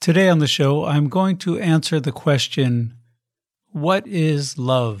Today on the show, I'm going to answer the question, what is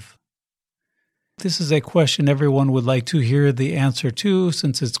love? This is a question everyone would like to hear the answer to,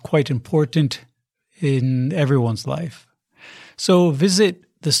 since it's quite important in everyone's life. So visit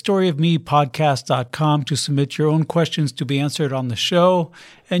thestoryofmepodcast.com to submit your own questions to be answered on the show.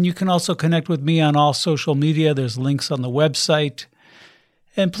 And you can also connect with me on all social media. There's links on the website.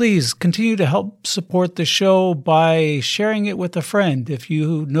 And please continue to help support the show by sharing it with a friend. If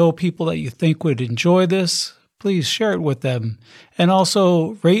you know people that you think would enjoy this, please share it with them. And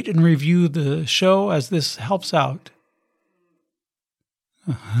also rate and review the show, as this helps out.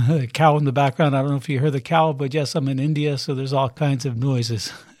 A cow in the background. I don't know if you heard the cow, but yes, I'm in India, so there's all kinds of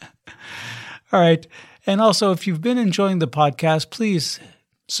noises. All right. And also, if you've been enjoying the podcast, please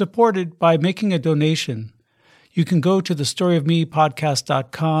support it by making a donation. You can go to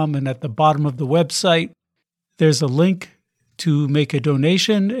thestoryofmepodcast.com, and at the bottom of the website, there's a link to make a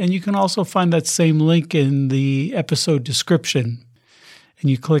donation, and you can also find that same link in the episode description. And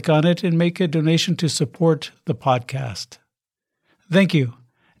you click on it and make a donation to support the podcast. Thank you.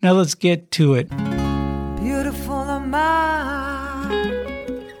 Now let's get to it. Beautiful am I,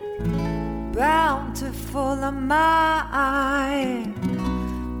 bountiful am I,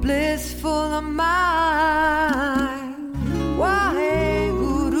 blissful am I,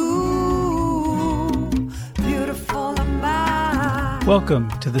 Waheguru, beautiful am I. Welcome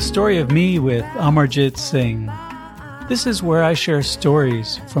to The Story of Me with Amarjit Singh. This is where I share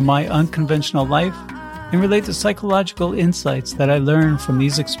stories from my unconventional life and relate the psychological insights that I learned from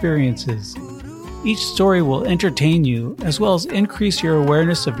these experiences. Each story will entertain you as well as increase your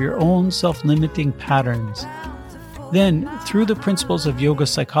awareness of your own self-limiting patterns. Then, through the principles of yoga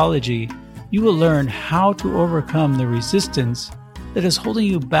psychology, you will learn how to overcome the resistance that is holding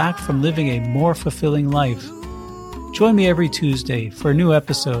you back from living a more fulfilling life. Join me every Tuesday for a new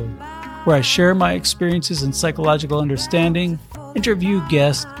episode where I share my experiences in psychological understanding, interview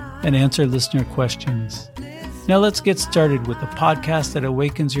guests, and answer listener questions. Now let's get started with the podcast that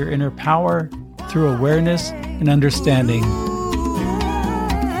awakens your inner power through awareness and understanding.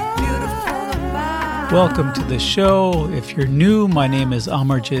 Welcome to the show. If you're new, my name is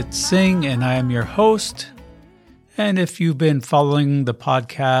Amarjit Singh and I am your host. And if you've been following the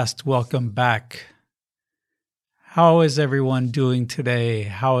podcast, welcome back. How is everyone doing today?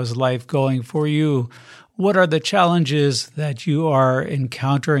 How is life going for you? What are the challenges that you are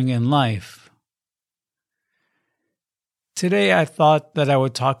encountering in life? Today I thought that I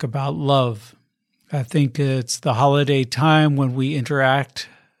would talk about love. I think it's the holiday time when we interact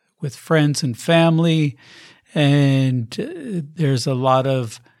with friends and family, and there's a lot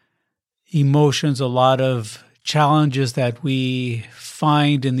of emotions, a lot of challenges that we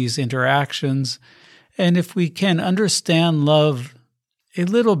find in these interactions. And if we can understand love a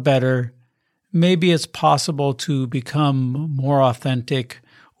little better, maybe it's possible to become more authentic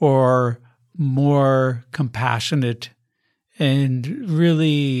or more compassionate and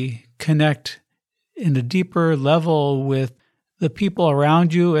really connect in a deeper level with the people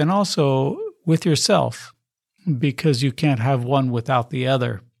around you and also with yourself, because you can't have one without the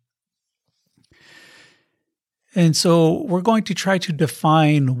other. And so we're going to try to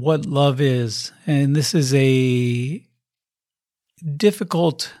define what love is. And this is a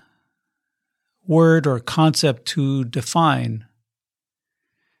difficult word or concept to define,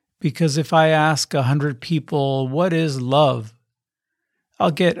 because if I ask 100 people, what is love?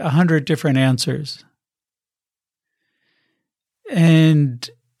 I'll get 100 different answers. And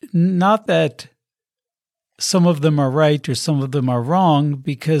not that some of them are right or some of them are wrong,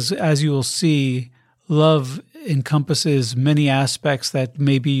 because as you will see, love encompasses many aspects that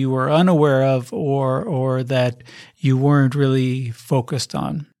maybe you were unaware of or that you weren't really focused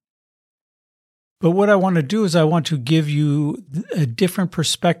on. But what I want to do is I want to give you a different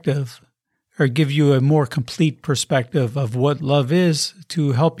perspective, or give you a more complete perspective of what love is,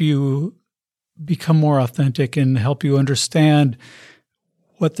 to help you become more authentic and help you understand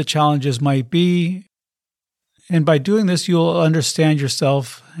what the challenges might be. And by doing this, you'll understand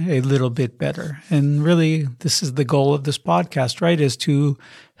yourself a little bit better. And really, this is the goal of this podcast, right? Is to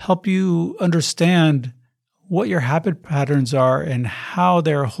help you understand what your habit patterns are and how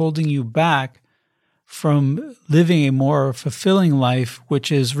they're holding you back from living a more fulfilling life,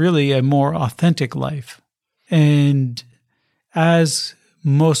 which is really a more authentic life. And as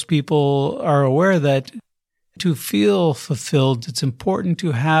most people are aware, that to feel fulfilled, it's important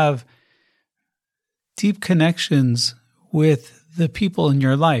to have deep connections with the people in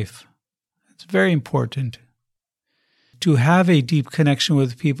your life. It's very important. To have a deep connection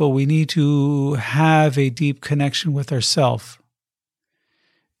with people, we need to have a deep connection with ourselves.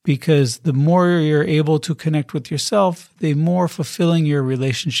 because the more you're able to connect with yourself, the more fulfilling your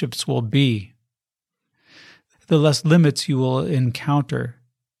relationships will be, the less limits you will encounter.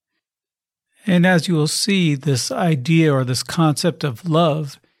 And as you will see, this idea or this concept of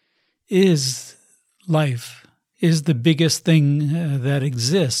love is life, is the biggest thing that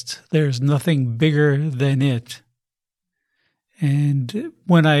exists. There's nothing bigger than it. And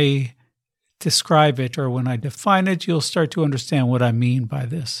when I describe it or when I define it, you'll start to understand what I mean by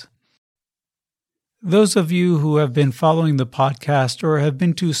this. Those of you who have been following the podcast or have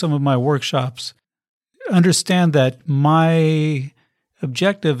been to some of my workshops understand that my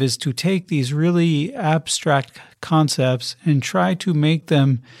objective is to take these really abstract concepts and try to make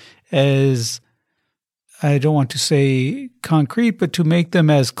them as, I don't want to say concrete, but to make them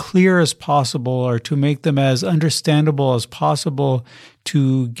as clear as possible or to make them as understandable as possible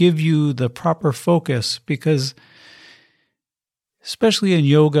to give you the proper focus. Because especially in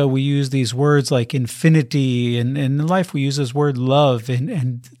yoga, we use these words like infinity, and in life we use this word love,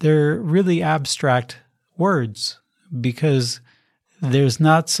 and they're really abstract words because there's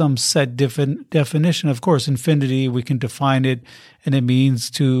not some set definition. Of course, infinity, we can define it, and it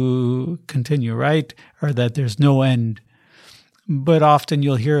means to continue, right? Or that there's no end. But often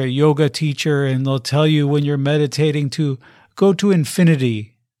you'll hear a yoga teacher, and they'll tell you when you're meditating to go to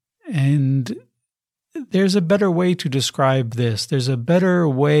infinity. And there's a better way to describe this. There's a better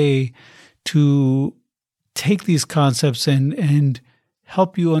way to take these concepts and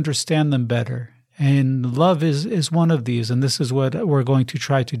help you understand them better. And love is one of these, and this is what we're going to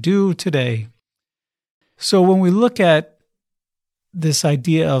try to do today. So when we look at this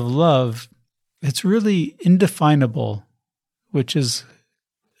idea of love, it's really indefinable, which is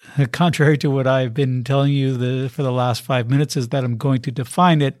contrary to what I've been telling you for the last 5 minutes, is that I'm going to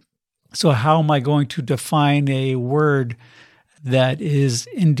define it. So how am I going to define a word that is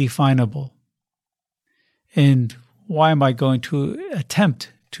indefinable? And why am I going to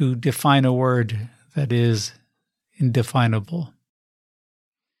attempt to define a word that is indefinable?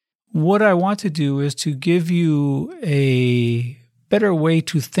 What I want to do is to give you a better way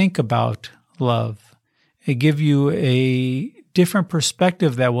to think about love, and give you a different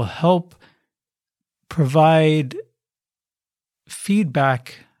perspective that will help provide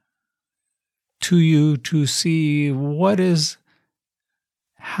feedback to you to see what is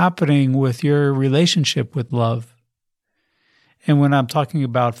happening with your relationship with love. And when I'm talking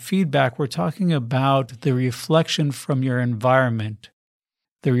about feedback, we're talking about the reflection from your environment,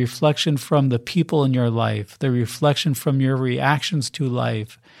 the reflection from the people in your life, the reflection from your reactions to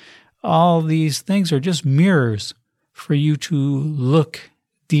life. All these things are just mirrors for you to look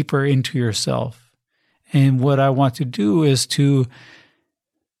deeper into yourself. And what I want to do is to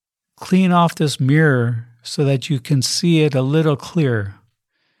clean off this mirror so that you can see it a little clearer,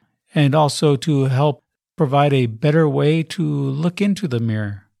 and also to help provide a better way to look into the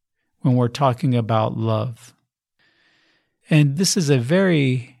mirror when we're talking about love. And this is a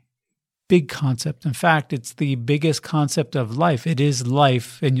very big concept. In fact, it's the biggest concept of life. It is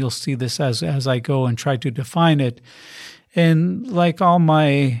life, and you'll see this as I go and try to define it. And like all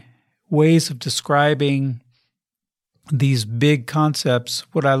my ways of describing these big concepts,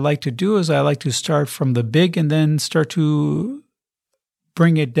 what I like to do is I like to start from the big and then start to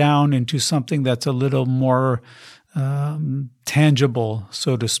bring it down into something that's a little more tangible,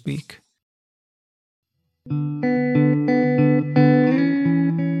 so to speak.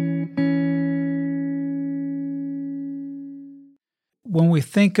 When we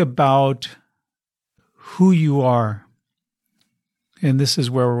think about who you are, and this is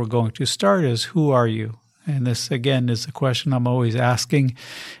where we're going to start, is who are you? And this, again, is a question I'm always asking.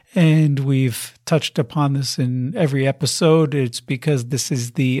 And we've touched upon this in every episode. It's because this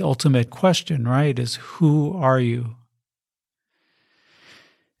is the ultimate question, right? Is who are you?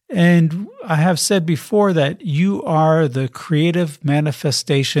 And I have said before that you are the creative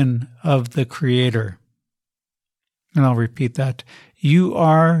manifestation of the Creator. And I'll repeat that. You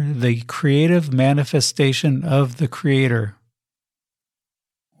are the creative manifestation of the Creator.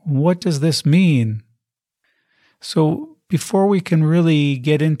 What does this mean? So before we can really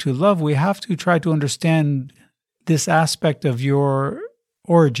get into love, we have to try to understand this aspect of your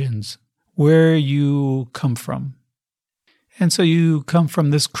origins, where you come from. And so you come from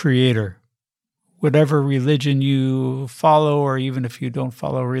this Creator. Whatever religion you follow, or even if you don't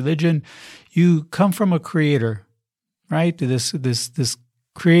follow religion, you come from a Creator, right? This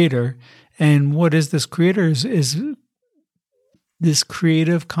Creator. And what is this Creator? Is this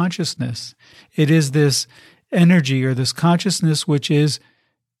creative consciousness. It is this energy or this consciousness which is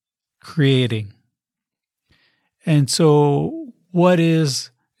creating. And so what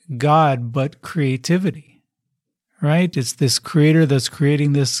is God, but creativity, right? It's this creator that's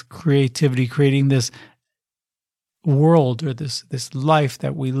creating this creativity, creating this world or this life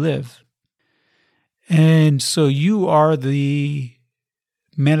that we live. And so you are the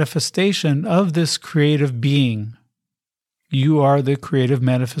manifestation of this creative being. You are the creative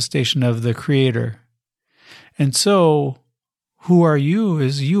manifestation of the creator. And so who are you?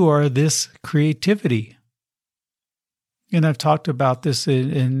 Is you are this creativity. And I've talked about this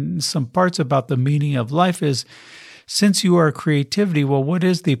in some parts about the meaning of life is, since you are creativity, well, what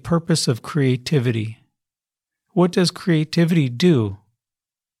is the purpose of creativity? What does creativity do?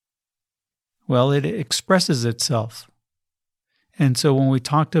 Well, it expresses itself. And so when we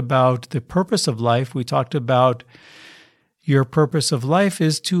talked about the purpose of life, we talked about your purpose of life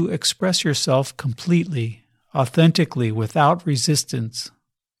is to express yourself completely, authentically, without resistance.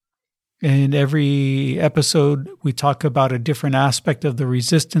 In every episode, we talk about a different aspect of the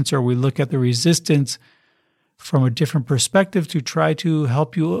resistance, or we look at the resistance from a different perspective to try to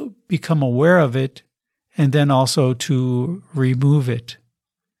help you become aware of it and then also to remove it.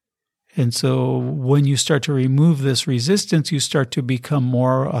 And so when you start to remove this resistance, you start to become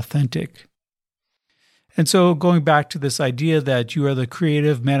more authentic. And so going back to this idea that you are the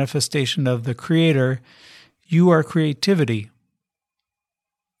creative manifestation of the creator, you are creativity.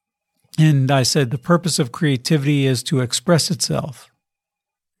 And I said the purpose of creativity is to express itself.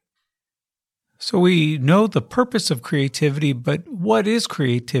 So we know the purpose of creativity, but what is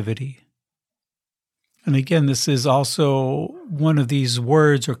creativity? And again, this is also one of these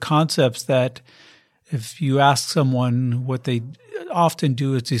words or concepts that if you ask someone, what they often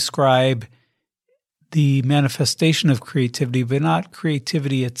do is describe the manifestation of creativity, but not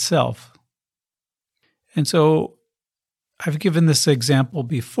creativity itself. And so I've given this example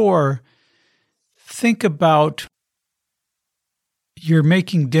before. Think about you're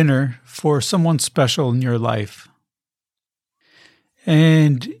making dinner for someone special in your life.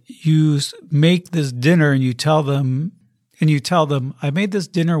 And you make this dinner and you tell them, I made this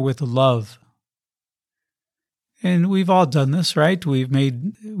dinner with love. And we've all done this, right?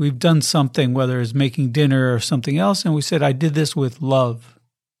 We've done something, whether it's making dinner or something else, and we said, I did this with love.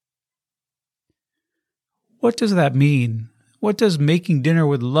 What does that mean? What does making dinner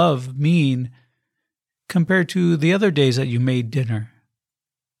with love mean compared to the other days that you made dinner?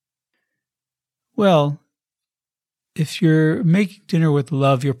 Well, if you're making dinner with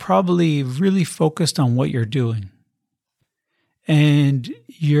love, you're probably really focused on what you're doing. And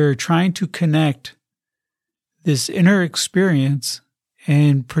you're trying to connect this inner experience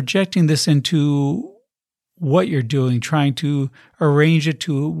and projecting this into what you're doing, trying to arrange it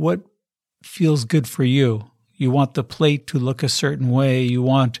to what feels good for you. You want the plate to look a certain way. You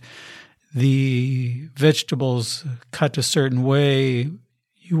want the vegetables cut a certain way.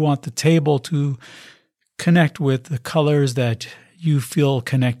 You want the table to connect with the colors that you feel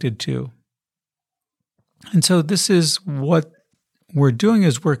connected to. And so this is what we're doing,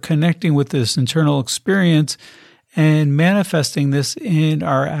 is we're connecting with this internal experience and manifesting this in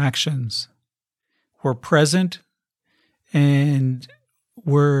our actions. We're present and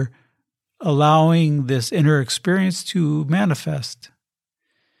we're allowing this inner experience to manifest.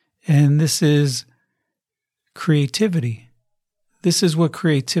 And this is creativity. This is what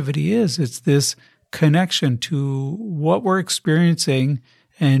creativity is. It's this connection to what we're experiencing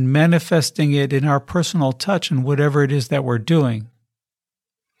and manifesting it in our personal touch and whatever it is that we're doing.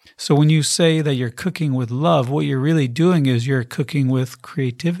 So when you say that you're cooking with love, what you're really doing is you're cooking with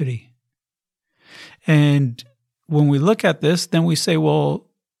creativity. And when we look at this, then we say, well,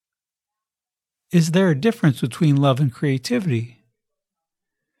 is there a difference between love and creativity?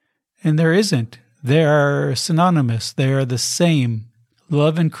 And there isn't. They are synonymous. They are the same.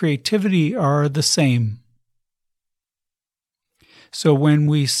 Love and creativity are the same. So when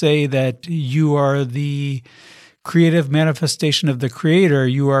we say that you are the creative manifestation of the creator,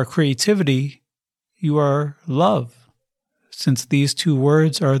 you are creativity, you are love, since these two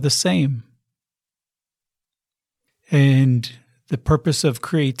words are the same. And the purpose of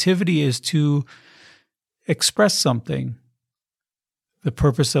creativity is to express something. The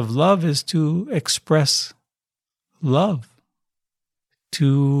purpose of love is to express love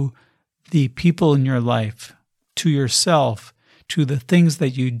to the people in your life, to yourself, to the things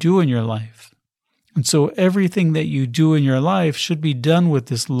that you do in your life. And so everything that you do in your life should be done with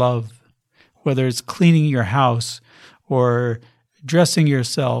this love, whether it's cleaning your house or dressing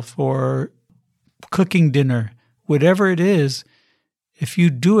yourself or cooking dinner, whatever it is. If you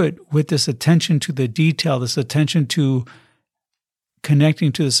do it with this attention to the detail, this attention to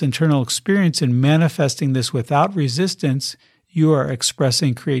connecting to this internal experience and manifesting this without resistance, you are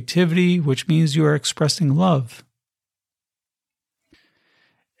expressing creativity, which means you are expressing love.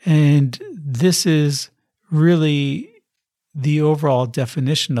 And this is really the overall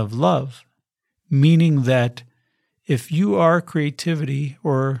definition of love, meaning that if you are creativity,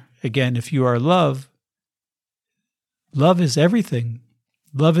 or again, if you are love, love is everything.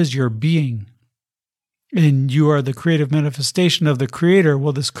 Love is your being. And you are the creative manifestation of the Creator.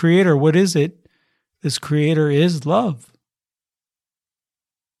 Well, this Creator, what is it? This Creator is love.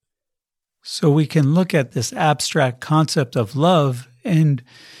 So we can look at this abstract concept of love, and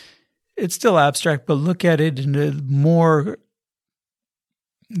it's still abstract, but look at it in a more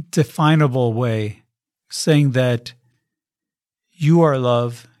definable way, saying that you are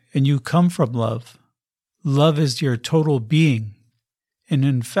love and you come from love. Love is your total being. And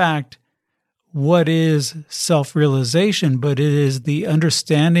in fact, what is self-realization? But it is the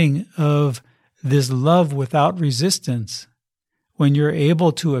understanding of this love without resistance. When you're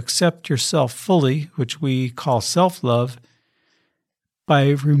able to accept yourself fully, which we call self-love, by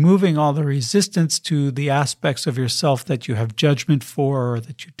removing all the resistance to the aspects of yourself that you have judgment for, or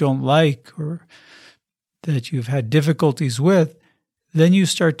that you don't like, or that you've had difficulties with, then you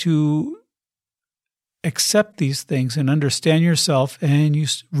start to accept these things and understand yourself, and you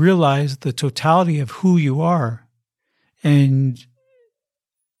realize the totality of who you are. And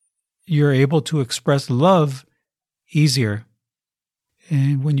you're able to express love easier.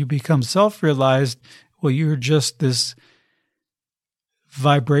 And when you become self-realized, well, you're just this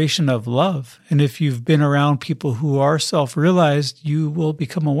vibration of love. And if you've been around people who are self-realized, you will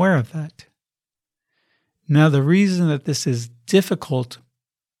become aware of that. Now, the reason that this is difficult,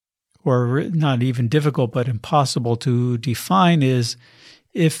 or not even difficult, but impossible to define, is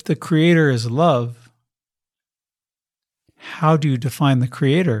if the Creator is love, how do you define the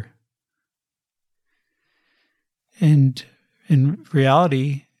Creator? And in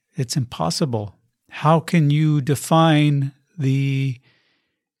reality, it's impossible. How can you define the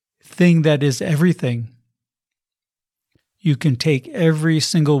thing that is everything? You can take every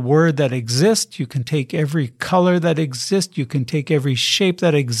single word that exists. You can take every color that exists. You can take every shape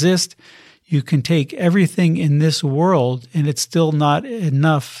that exists. You can take everything in this world, and it's still not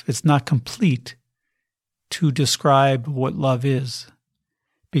enough. It's not complete to describe what love is,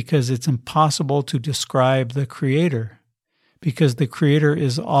 because it's impossible to describe the Creator, because the Creator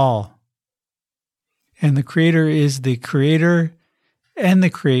is all. And the Creator is the Creator and the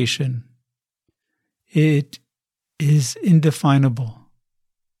creation. It is indefinable,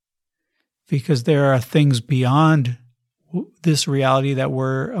 because there are things beyond this reality that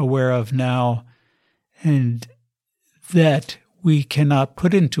we're aware of now, and that we cannot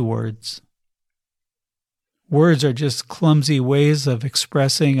put into words. Words are just clumsy ways of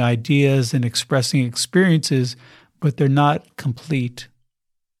expressing ideas and expressing experiences, but they're not complete.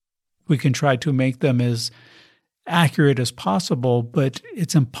 We can try to make them as accurate as possible, but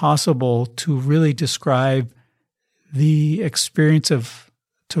it's impossible to really describe the experience of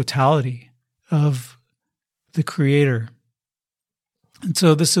totality of the Creator. And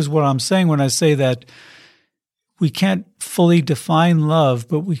so this is what I'm saying when I say that we can't fully define love,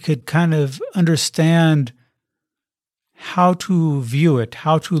 but we could kind of understand how to view it,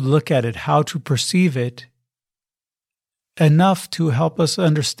 how to look at it, how to perceive it, enough to help us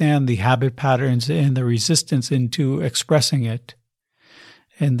understand the habit patterns and the resistance into expressing it.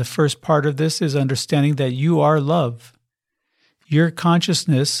 And the first part of this is understanding that you are love. Your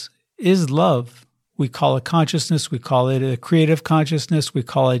consciousness is love. We call it consciousness, we call it a creative consciousness, we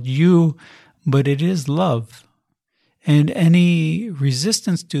call it you, but it is love. And any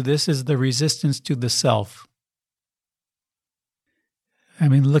resistance to this is the resistance to the self. I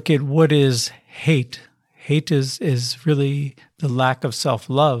mean, look at what is hate. Hate is really the lack of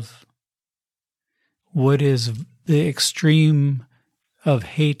self-love. What is the extreme of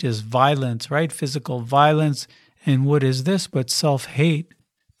hate is violence, right? Physical violence. And what is this but self-hate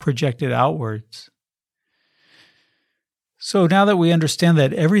projected outwards? So now that we understand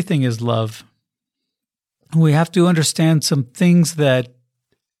that everything is love, we have to understand some things that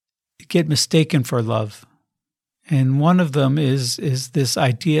get mistaken for love. And one of them is this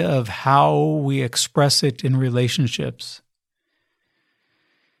idea of how we express it in relationships.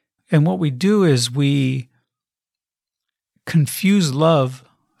 And what we do is we confuse love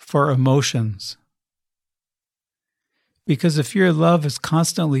for emotions. Because if your love is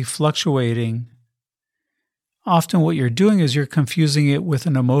constantly fluctuating, often what you're doing is you're confusing it with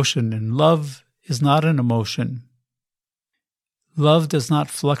an emotion, and love is not an emotion. Love does not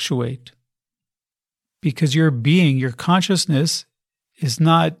fluctuate. Because your being, your consciousness is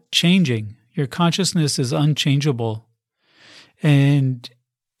not changing. Your consciousness is unchangeable. And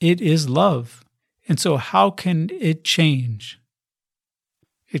it is love. And so how can it change?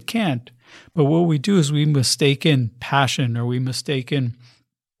 It can't. But what we do is we mistaken passion, or we mistaken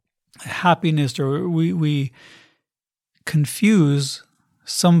happiness, or we confuse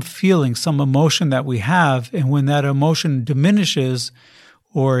some feeling, some emotion that we have. And when that emotion diminishes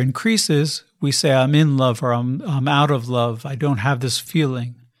or increases, we say, I'm in love, or I'm out of love. I don't have this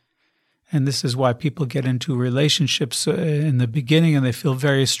feeling. And this is why people get into relationships in the beginning and they feel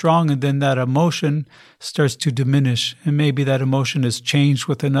very strong, and then that emotion starts to diminish. And maybe that emotion is changed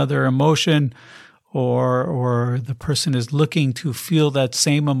with another emotion, or the person is looking to feel that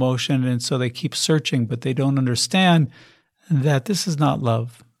same emotion, and so they keep searching, but they don't understand that this is not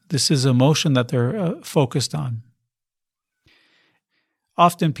love. This is emotion that they're focused on.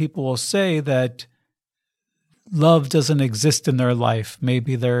 Often people will say that love doesn't exist in their life.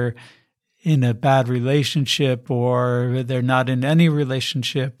 Maybe they're in a bad relationship, or they're not in any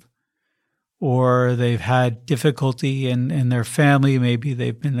relationship, or they've had difficulty in their family. Maybe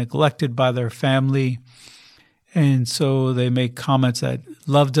they've been neglected by their family. And so they make comments that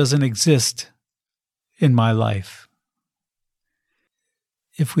love doesn't exist in my life.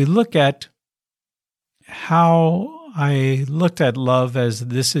 If we look at how I looked at love as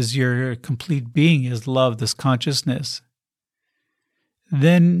this is your complete being, is love, this consciousness,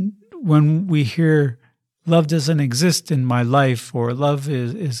 then when we hear love doesn't exist in my life, or love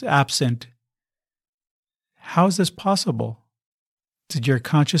is absent, how is this possible? Did your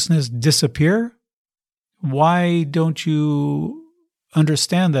consciousness disappear? Why don't you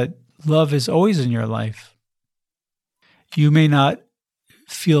understand that love is always in your life? You may not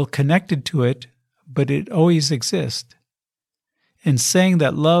feel connected to it, but it always exists. And saying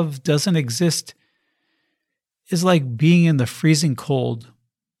that love doesn't exist is like being in the freezing cold.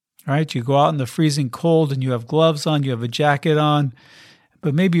 Right? You go out in the freezing cold and you have gloves on, you have a jacket on,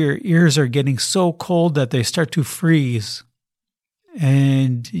 but maybe your ears are getting so cold that they start to freeze.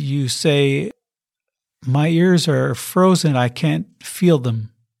 And you say, my ears are frozen, I can't feel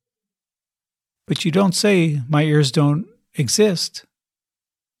them. But you don't say, my ears don't exist,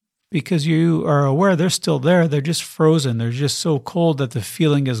 because you are aware they're still there, they're just frozen, they're just so cold that the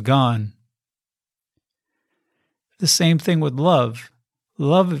feeling is gone. The same thing with love.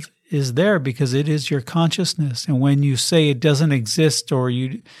 Love is there because it is your consciousness. And when you say it doesn't exist, or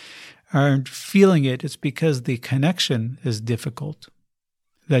you aren't feeling it, it's because the connection is difficult.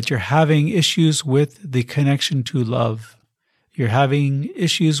 That you're having issues with the connection to love. You're having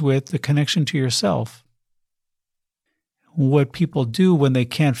issues with the connection to yourself. What people do when they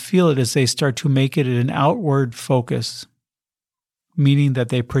can't feel it is they start to make it an outward focus, meaning that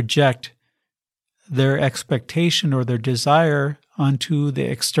they project their expectation or their desire onto the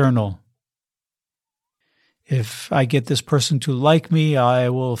external. If I get this person to like me, I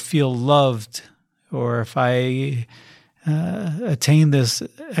will feel loved. Or if I attain this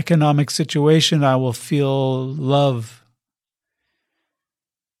economic situation, I will feel love.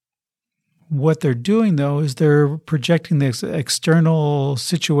 What they're doing, though, is they're projecting the external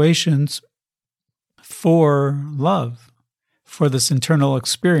situations for love, for this internal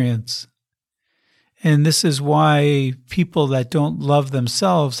experience. And this is why people that don't love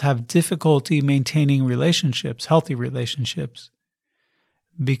themselves have difficulty maintaining relationships, healthy relationships,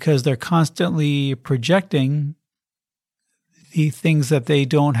 because they're constantly projecting the things that they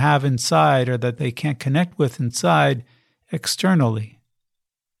don't have inside, or that they can't connect with inside, externally.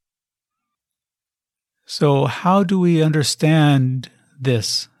 So how do we understand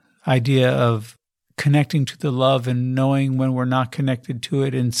this idea of connecting to the love and knowing when we're not connected to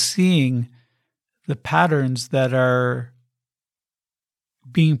it, and seeing the patterns that are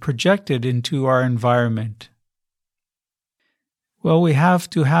being projected into our environment? Well, we have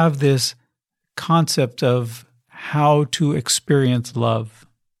to have this concept of how to experience love.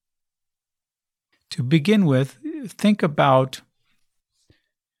 To begin with, think about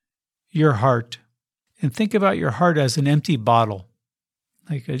your heart, and think about your heart as an empty bottle,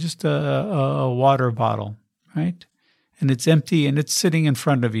 like just a water bottle, right? And it's empty and it's sitting in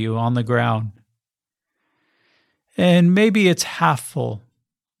front of you on the ground. And maybe it's half full.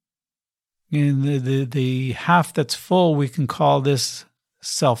 And the half that's full, we can call this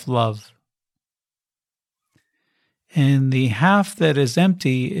self-love. And the half that is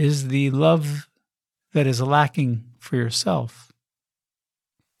empty is the love that is lacking for yourself.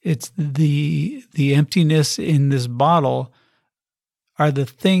 It's the emptiness in this bottle are the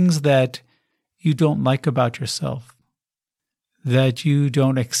things that you don't like about yourself, that you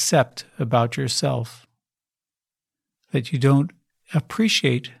don't accept about yourself, that you don't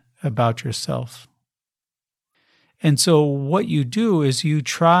appreciate about yourself. And so what you do is you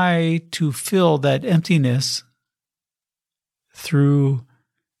try to fill that emptiness through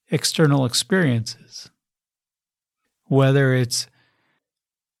external experiences, whether it's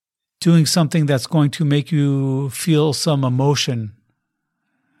doing something that's going to make you feel some emotion,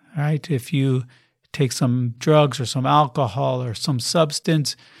 right? If you take some drugs or some alcohol or some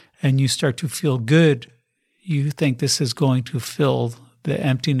substance and you start to feel good, you think this is going to fill the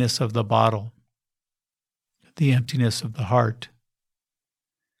emptiness of the bottle, the emptiness of the heart.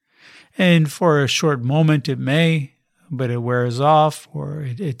 And for a short moment it may, but it wears off, or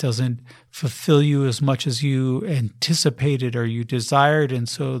it doesn't fulfill you as much as you anticipated or you desired, and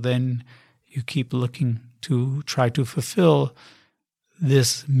so then you keep looking to try to fulfill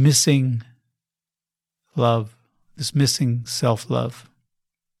this missing love, this missing self-love.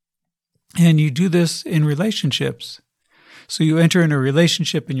 And you do this in relationships. So you enter in a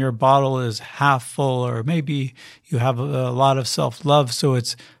relationship and your bottle is half full, or maybe you have a lot of self-love, so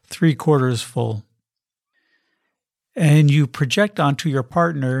it's 3/4 full. And you project onto your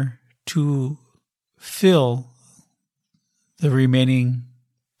partner to fill the remaining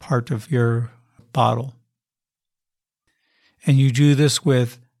part of your bottle. And you do this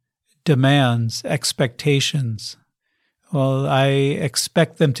with demands, expectations. Well, I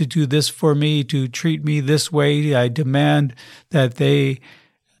expect them to do this for me, to treat me this way. I demand that they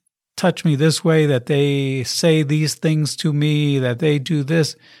touch me this way, that they say these things to me, that they do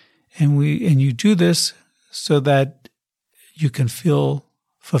this. And you do this so that you can feel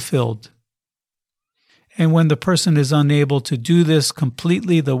fulfilled. And when the person is unable to do this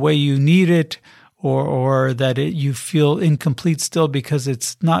completely the way you need it, or that you feel incomplete still because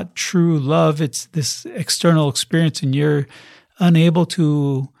it's not true love, it's this external experience and you're unable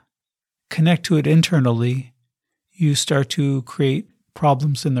to connect to it internally, you start to create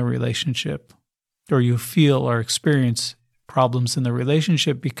problems in the relationship, or you feel or experience problems in the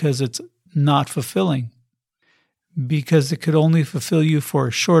relationship because it's not fulfilling. Because it could only fulfill you for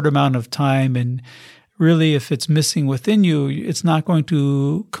a short amount of time, and really if it's missing within you, it's not going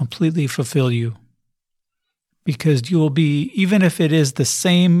to completely fulfill you. Because you will be, even if it is the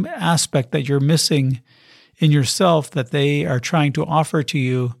same aspect that you're missing in yourself that they are trying to offer to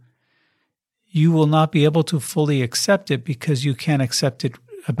you, you will not be able to fully accept it because you can't accept it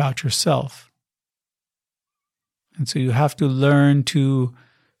about yourself. And so you have to learn to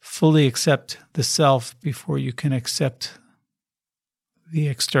fully accept the self before you can accept the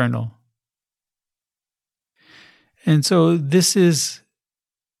external. And so this is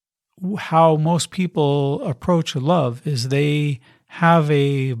how most people approach love, is they have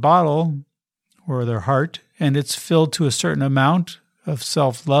a bottle or their heart, and it's filled to a certain amount of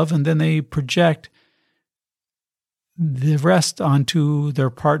self-love, and then they project the rest onto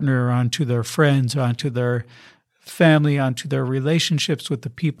their partner, onto their friends, onto their family, onto their relationships with the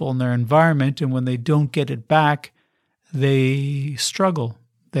people in their environment. And when they don't get it back, they struggle.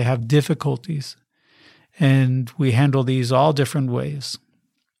 They have difficulties. And we handle these all different ways.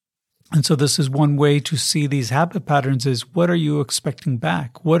 And so this is one way to see these habit patterns is, what are you expecting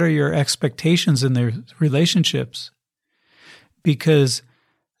back? What are your expectations in their relationships? Because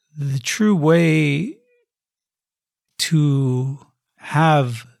the true way to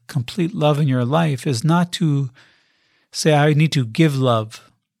have complete love in your life is not to say, I need to give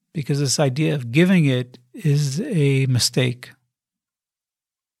love, because this idea of giving it is a mistake.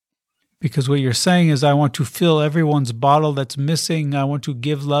 Because what you're saying is, I want to fill everyone's bottle that's missing. I want to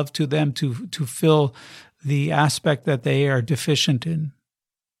give love to them to fill the aspect that they are deficient in.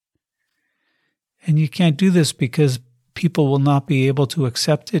 And you can't do this because people will not be able to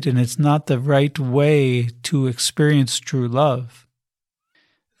accept it, and it's not the right way to experience true love.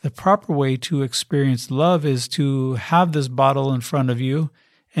 The proper way to experience love is to have this bottle in front of you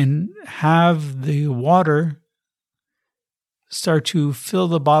and have the water start to fill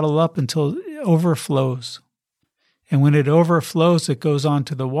the bottle up until it overflows. And when it overflows, it goes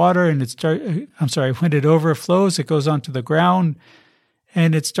onto the water, and when it overflows, it goes onto the ground,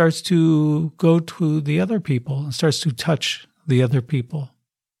 and it starts to go to the other people and starts to touch the other people.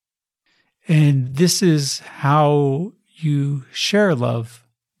 And this is how you share love.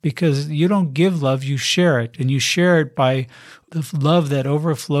 Because you don't give love, you share it. And you share it by the love that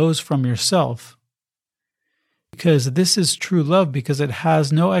overflows from yourself. Because this is true love, because it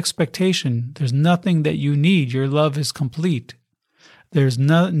has no expectation. There's nothing that you need. Your love is complete. There's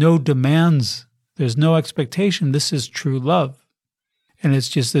no demands. There's no expectation. This is true love. And it's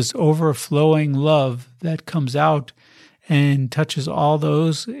just this overflowing love that comes out and touches all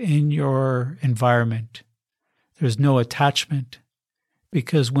those in your environment. There's no attachment.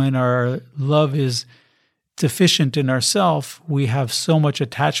 Because when our love is deficient in ourself, we have so much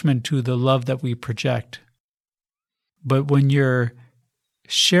attachment to the love that we project. But when you're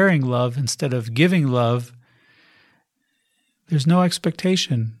sharing love instead of giving love, there's no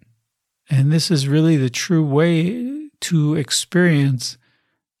expectation. And this is really the true way to experience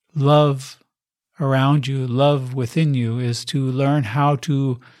love around you, love within you, is to learn how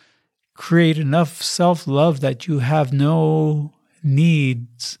to create enough self-love that you have no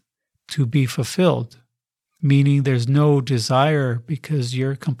needs to be fulfilled, meaning there's no desire because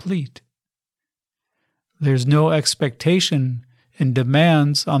you're complete. There's no expectation and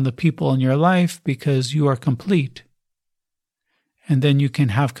demands on the people in your life because you are complete. And then you can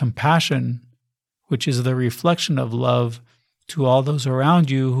have compassion, which is the reflection of love, to all those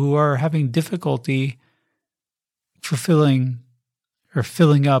around you who are having difficulty fulfilling or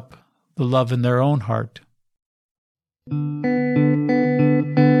filling up the love in their own heart.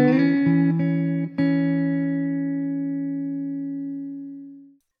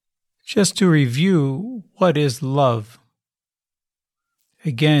 Just to review, what is love?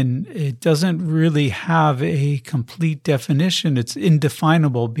 Again, it doesn't really have a complete definition. It's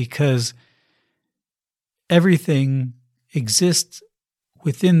indefinable because everything exists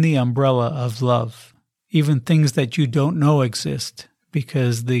within the umbrella of love, even things that you don't know exist,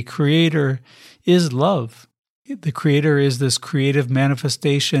 because the Creator is love. The Creator is this creative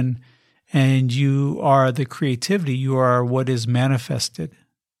manifestation, and you are the creativity. You are what is manifested.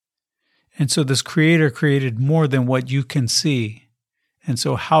 And so this Creator created more than what you can see. And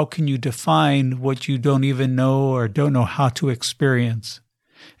so how can you define what you don't even know or don't know how to experience?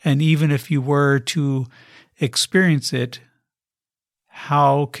 And even if you were to experience it,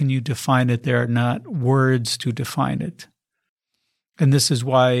 how can you define it? There are not words to define it. And this is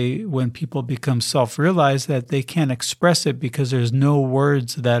why when people become self-realized, that they can't express it because there's no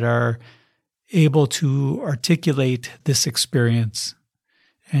words that are able to articulate this experience.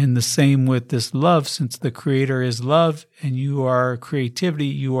 And the same with this love, since the Creator is love and you are creativity,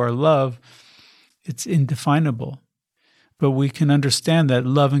 you are love, it's indefinable. But we can understand that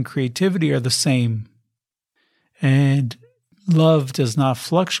love and creativity are the same. And love does not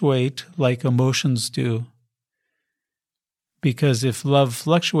fluctuate like emotions do. Because if love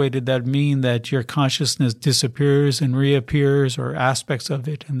fluctuated, that would mean that your consciousness disappears and reappears, or aspects of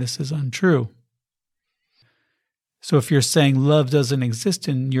it, and this is untrue. So if you're saying love doesn't exist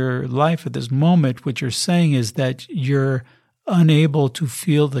in your life at this moment, what you're saying is that you're unable to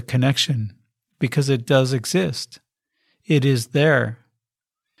feel the connection, because it does exist. It is there.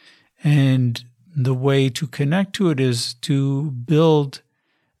 And the way to connect to it is to build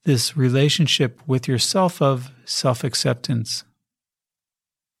this relationship with yourself of self-acceptance.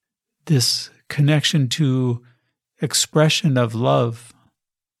 This connection to expression of love,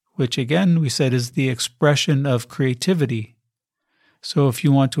 which again we said is the expression of creativity. So if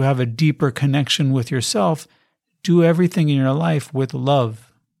you want to have a deeper connection with yourself, do everything in your life with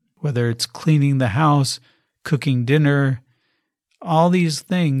love, whether it's cleaning the house, cooking dinner, all these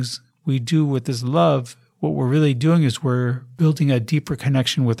things we do with this love. What we're really doing is we're building a deeper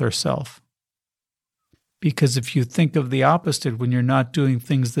connection with ourselves. Because if you think of the opposite, when you're not doing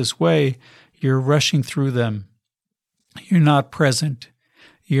things this way, you're rushing through them. You're not present.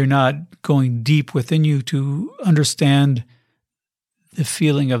 You're not going deep within you to understand the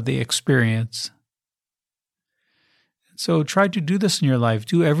feeling of the experience. So try to do this in your life.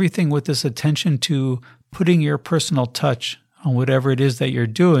 Do everything with this attention to putting your personal touch on whatever it is that you're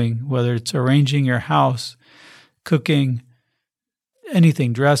doing, whether it's arranging your house, cooking,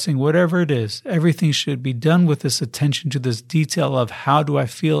 anything, dressing, whatever it is. Everything should be done with this attention to this detail of how do I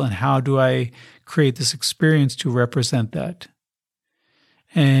feel and how do I create this experience to represent that.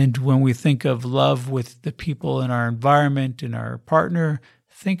 And when we think of love with the people in our environment, in our partner,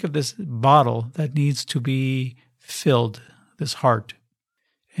 think of this bottle that needs to be filled, this heart.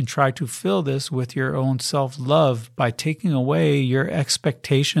 And try to fill this with your own self-love by taking away your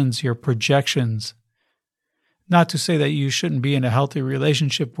expectations, your projections. Not to say that you shouldn't be in a healthy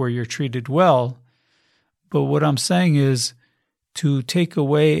relationship where you're treated well, but what I'm saying is to take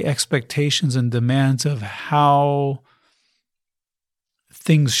away expectations and demands of how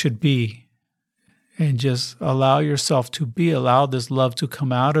things should be, and just allow yourself to be, allow this love to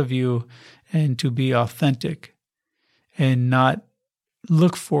come out of you and to be authentic, and not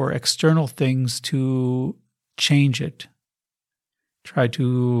look for external things to change it. Try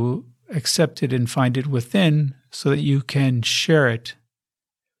to accept it and find it within so that you can share it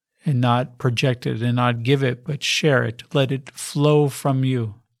and not project it and not give it, but share it. Let it flow from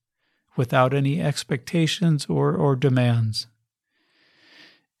you without any expectations or demands.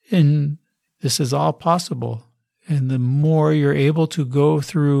 And This is all possible. And the more you're able to go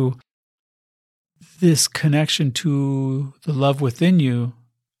through this connection to the love within you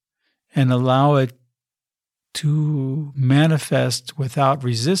and allow it to manifest without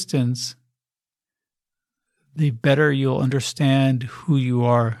resistance, the better you'll understand who you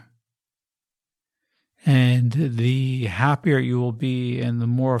are. And the happier you will be and the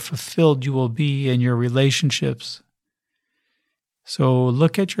more fulfilled you will be in your relationships. So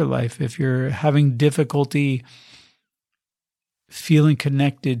look at your life. If you're having difficulty feeling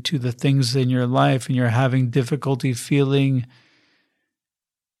connected to the things in your life and you're having difficulty feeling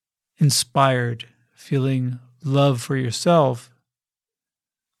inspired, feeling love for yourself,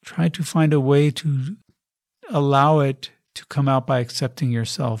 try to find a way to allow it to come out by accepting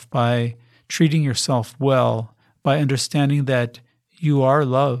yourself, by treating yourself well, by understanding that you are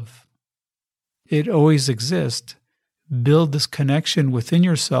love. It always exists. Build this connection within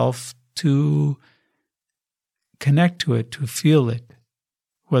yourself to connect to it, to feel it,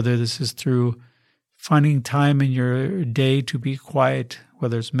 whether this is through finding time in your day to be quiet,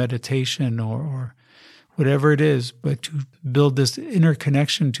 whether it's meditation or whatever it is, but to build this inner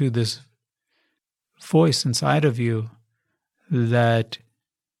connection to this voice inside of you that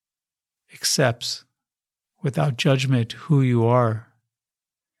accepts without judgment who you are,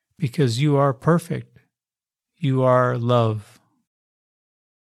 because you are perfect. You are love.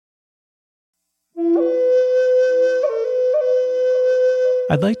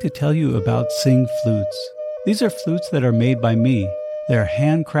 I'd like to tell you about Sing Flutes. These are flutes that are made by me. They're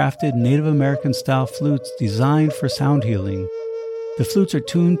handcrafted Native American style flutes designed for sound healing. The flutes are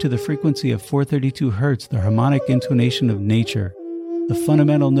tuned to the frequency of 432 Hz, the harmonic intonation of nature. The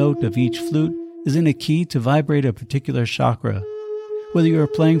fundamental note of each flute is in a key to vibrate a particular chakra. Whether you are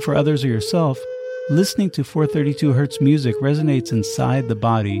playing for others or yourself, listening to 432 Hz music resonates inside the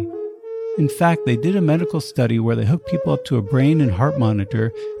body. In fact, they did a medical study where they hooked people up to a brain and heart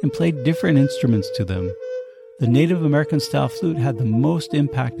monitor and played different instruments to them. The Native American style flute had the most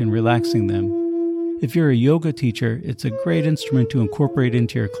impact in relaxing them. If you're a yoga teacher, it's a great instrument to incorporate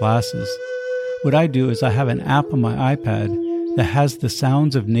into your classes. What I do is I have an app on my iPad that has the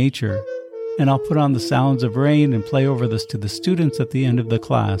sounds of nature, and I'll put on the sounds of rain and play over this to the students at the end of the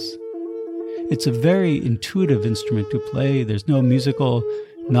class. It's a very intuitive instrument to play. There's no musical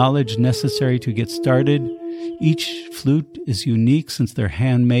knowledge necessary to get started. Each flute is unique since they're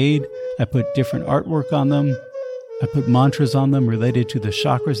handmade. I put different artwork on them. I put mantras on them related to the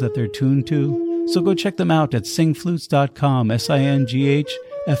chakras that they're tuned to. So go check them out at singflutes.com,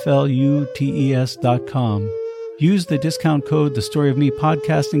 SINGHFLUTES.com. Use the discount code The Story of Me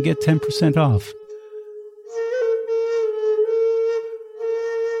Podcast and get 10% off.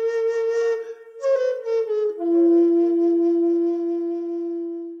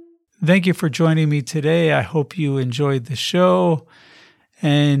 Thank you for joining me today. I hope you enjoyed the show.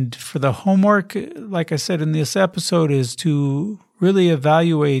 And for the homework, like I said in this episode, is to really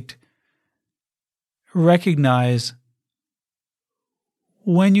evaluate, recognize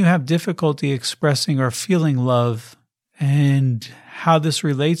when you have difficulty expressing or feeling love and how this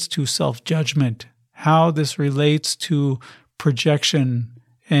relates to self-judgment, how this relates to projection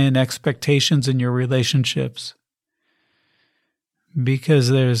and expectations in your relationships. Because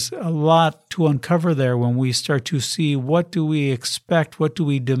there's a lot to uncover there when we start to see what do we expect, what do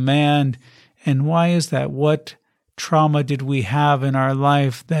we demand, and why is that? What trauma did we have in our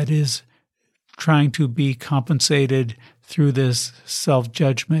life that is trying to be compensated through this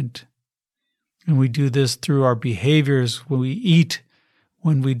self-judgment? And we do this through our behaviors when we eat,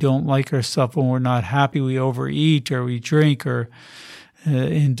 when we don't like ourselves, when we're not happy, we overeat or we drink or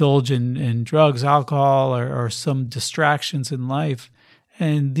indulge in drugs, alcohol, or some distractions in life.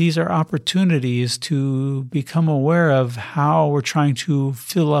 And these are opportunities to become aware of how we're trying to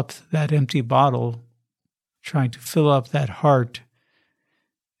fill up that empty bottle, trying to fill up that heart,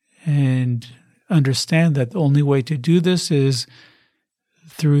 and understand that the only way to do this is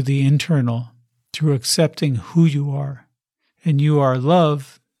through the internal, through accepting who you are. And you are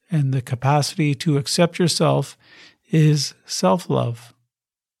love, and the capacity to accept yourself is self-love.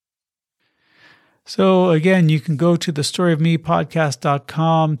 So again, you can go to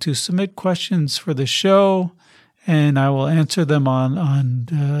thestoryofmepodcast.com to submit questions for the show, and I will answer them on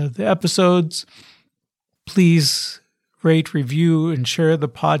the episodes. Please rate, review, and share the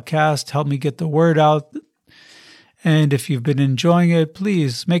podcast. Help me get the word out. And if you've been enjoying it,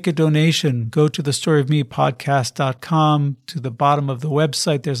 please make a donation. Go to thestoryofmepodcast.com. To the bottom of the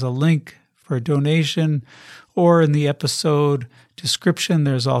website, there's a link for a donation, or in the episode description,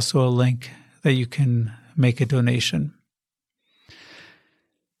 there's also a link that you can make a donation.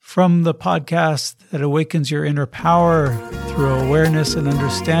 From the podcast that awakens your inner power through awareness and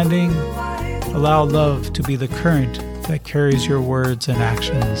understanding, allow love to be the current that carries your words and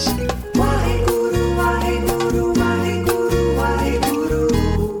actions.